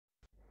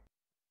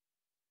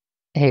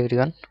Hey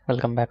everyone,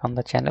 welcome back on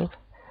the channel.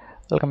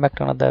 Welcome back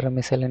to another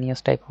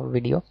miscellaneous type of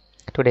video.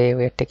 Today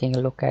we are taking a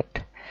look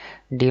at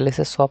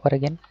DLSS swapper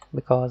again,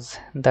 because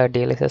the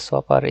DLSS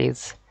swapper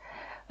is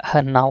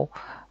now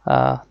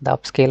the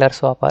upscaler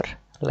swapper.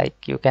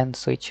 Like you can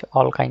switch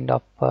all kind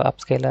of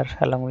upscaler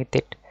along with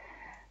it.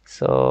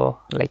 So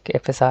like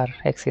FSR,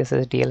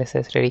 XCSS,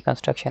 DLSS, ready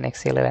construction,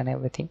 XCLR and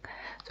everything.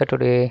 So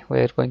today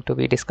we are going to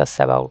be discuss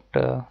about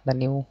the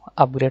new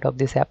upgrade of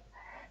this app.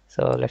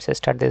 So let's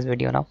just start this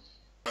video now.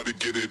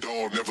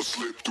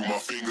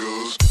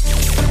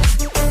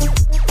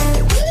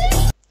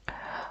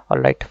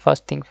 Alright,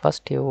 first thing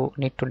first, you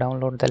need to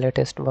download the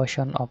latest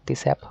version of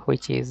this app,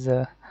 which is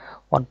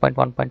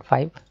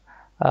 1.1.5.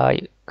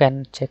 You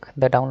can check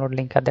the download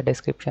link at the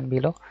description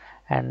below,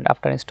 and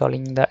after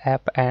installing the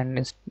app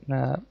and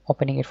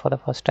opening it for the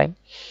first time,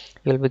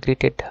 you will be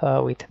greeted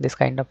with this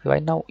kind of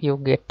UI. Now you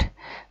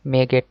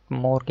may get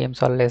more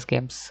games or less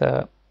games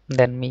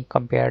than me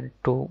compared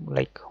to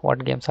like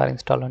what games are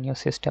installed on your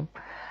system.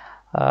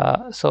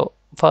 So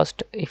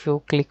first, if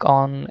you click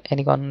on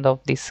any one of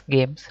these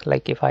games,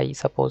 like if I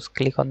suppose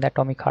click on the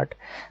Atomic Heart,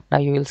 now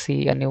you will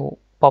see a new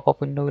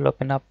pop-up window will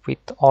open up with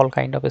all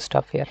kind of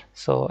stuff here.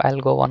 So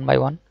I'll go one by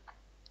one.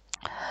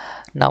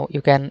 Now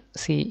you can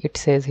see it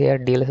says here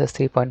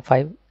DLSS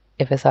 3.5,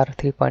 FSR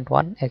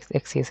 3.1,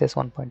 XCSS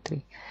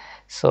 1.3.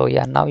 So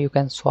yeah, now you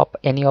can swap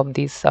any of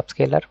these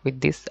upscaler with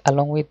this.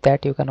 Along with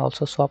that, you can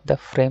also swap the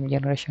frame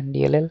generation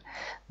DLL,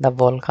 the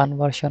Vulkan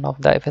version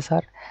of the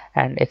FSR,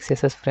 and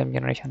XSS frame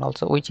generation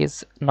also, which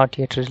is not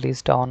yet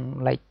released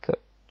on like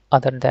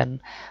other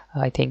than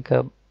I think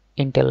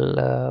Intel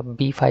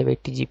B580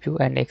 GPU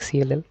and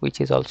XCLL,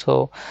 which is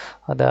also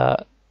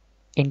the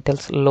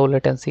Intel's low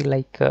latency,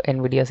 like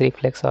Nvidia's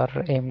Reflex or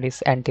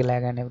AMD's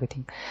anti-lag and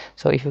everything.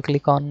 So if you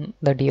click on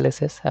the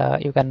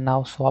DLSS, you can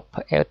now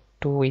swap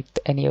to with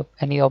any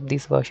of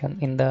these version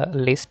in the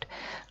list.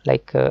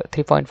 Like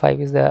 3.5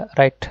 is the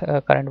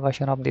current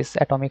version of this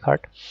Atomic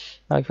Heart.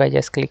 Now if I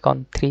just click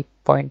on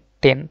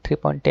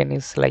 3.10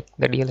 is like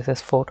the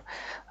DLSS 4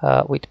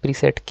 with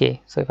preset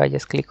K. So if I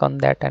just click on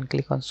that and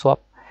click on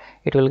swap,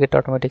 it will get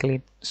automatically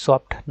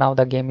swapped. Now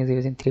the game is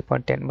using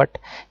 3.10, but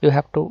you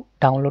have to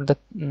download the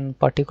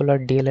particular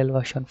DLL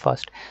version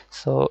first.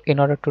 So in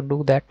order to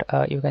do that,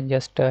 you can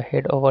just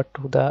head over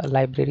to the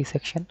library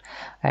section,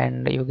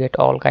 and you get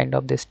all kind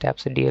of these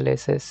tabs: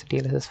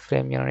 DLSS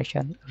frame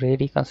generation,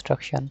 ready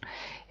construction,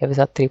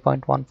 FSR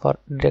 3.1 for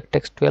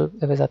DirectX 12,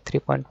 FSR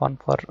 3.1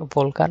 for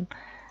Vulkan,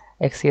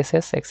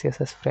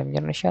 XCSS frame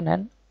generation,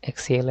 and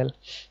XCLL.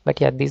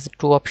 But yeah, these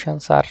two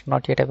options are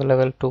not yet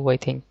available to I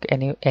think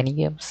any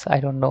games. I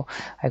don't know,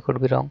 I could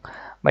be wrong,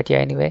 but yeah,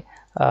 anyway,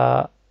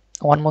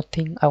 one more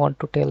thing I want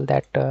to tell,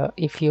 that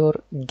if your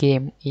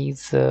game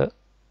is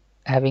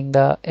having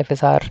the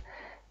FSR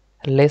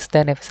less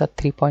than FSR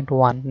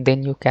 3.1,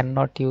 then you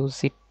cannot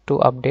use it to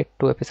update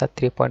to FSR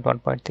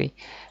 3.1.3,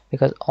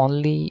 because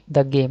only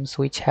the games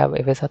which have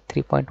FSR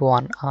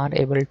 3.1 are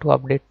able to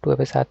update to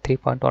FSR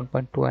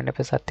 3.1.2 and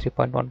FSR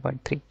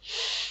 3.1.3.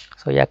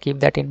 so yeah, keep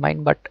that in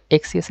mind. But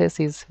XCSS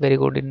is very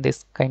good in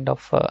this kind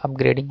of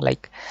upgrading.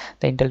 Like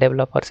the Intel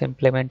developers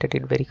implemented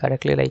it very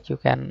correctly, like you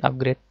can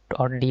upgrade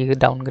or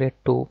downgrade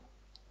to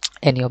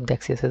any of the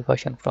XCSS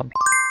version from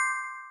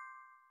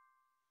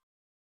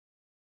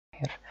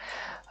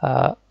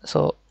here.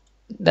 So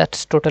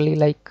that's totally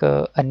like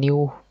a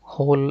new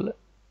whole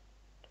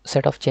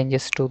set of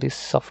changes to this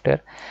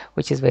software,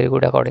 which is very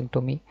good according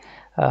to me.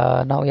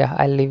 Now yeah,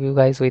 I'll leave you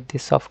guys with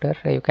this software.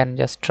 You can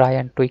just try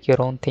and tweak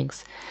your own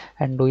things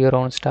and do your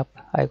own stuff.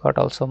 I got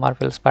also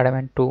Marvel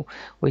Spider-Man 2,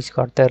 which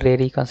got the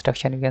ready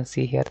construction. You can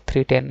see here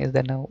 310 is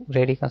the now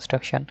ready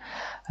construction,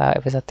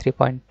 FSR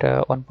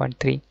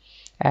 3.1.3,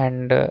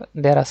 and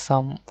there are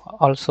some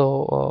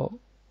also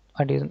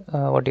what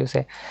do you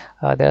say,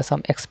 there are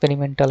some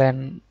experimental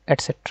and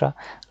etc.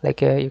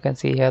 Like you can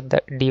see here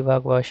the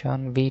debug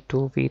version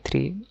v2,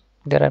 v3.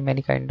 There are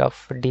many kind of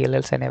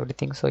DLLs and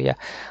everything. So yeah,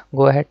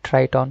 go ahead,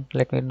 try it on,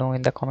 let me know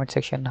in the comment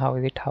section how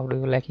is it, how do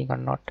you liking or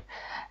not.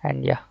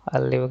 And yeah,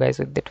 I'll leave you guys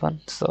with that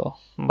one. So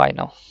bye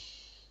now.